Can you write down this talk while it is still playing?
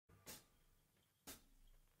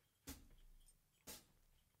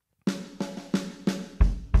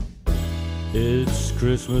It's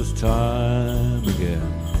Christmas time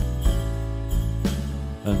again,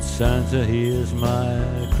 and Santa hears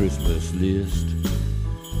my Christmas list.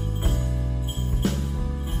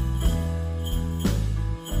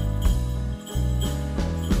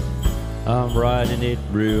 I'm writing it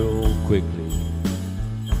real quickly,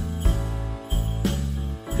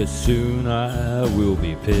 'cause soon I will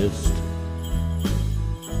be pissed.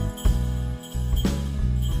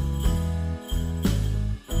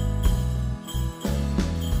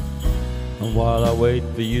 And while I wait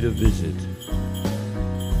for you to visit,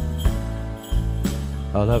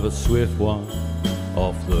 I'll have a swift one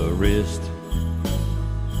off the wrist.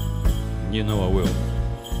 You know I will.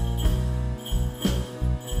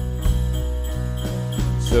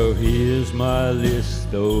 So here's my list,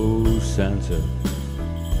 oh Santa.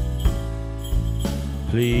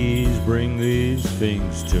 Please bring these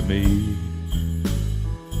things to me.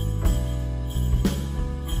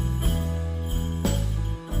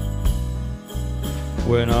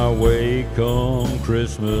 When I wake on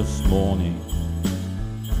Christmas morning,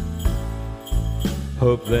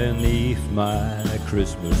 hope they're neath my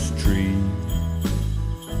Christmas tree.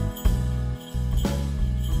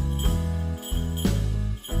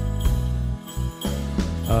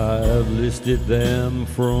 I've listed them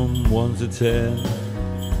from 1 to 10,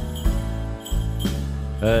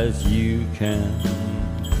 as you can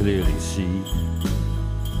clearly see.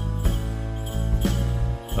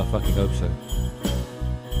 I fucking hope so.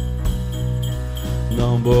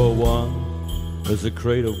 Number 1 is a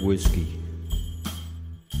crate of whiskey.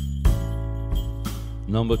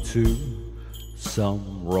 Number 2,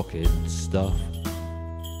 some rocket stuff.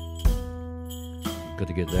 Got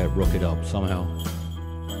to get that rocket up somehow.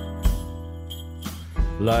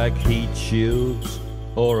 Like heat shields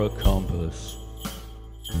or a compass,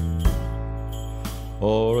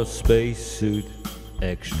 or a spacesuit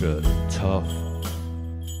extra tough.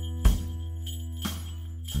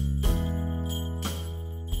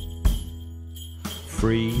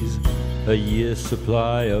 Freeze a year's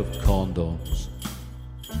supply of condoms,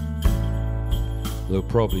 though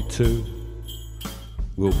probably 2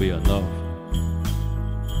 will be enough,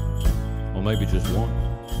 or maybe just 1.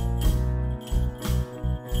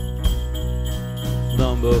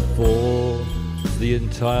 Number 4 is the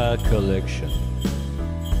entire collection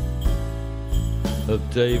of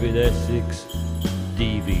David Essex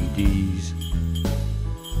DVDs.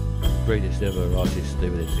 Greatest ever artist,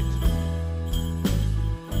 David Essex.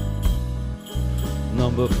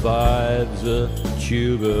 Number 5's a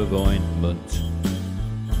tube of ointment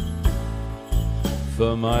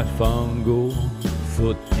for my fungal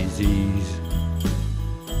foot disease.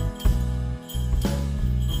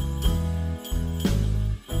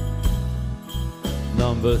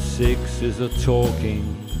 Number 6 is a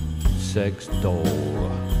talking sex doll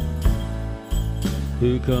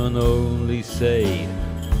who can only say,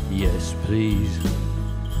 yes please.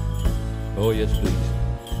 Oh yes please.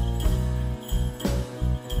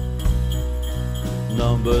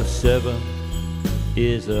 Number 7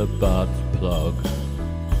 is a butt plug.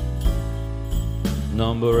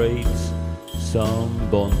 Number 8's some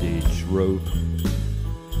bondage rope.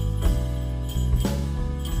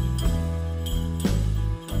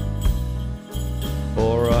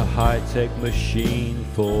 Or a high-tech machine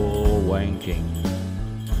for wanking,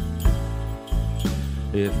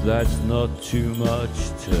 if that's not too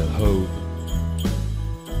much to hope.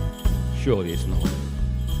 Surely it's not.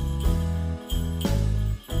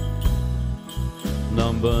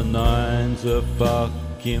 Number 9's a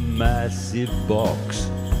fucking massive box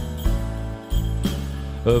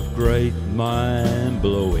of great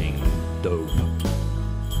mind-blowing dope.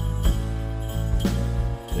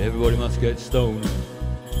 Everybody must get stoned.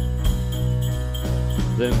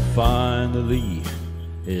 Then finally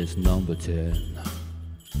is number 10.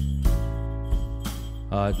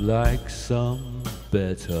 I'd like some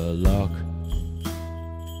better luck.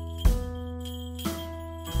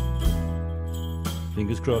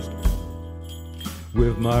 Fingers crossed.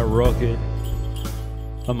 With my rocket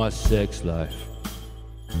and my sex life,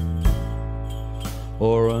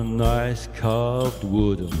 or a nice carved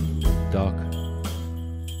wooden duck.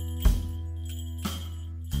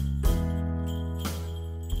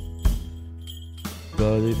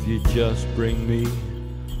 But if you just bring me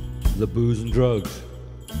the booze and drugs,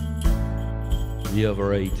 the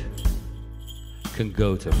other 8 can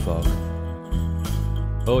go to fuck.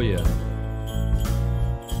 Oh yeah.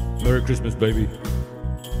 Merry Christmas, baby.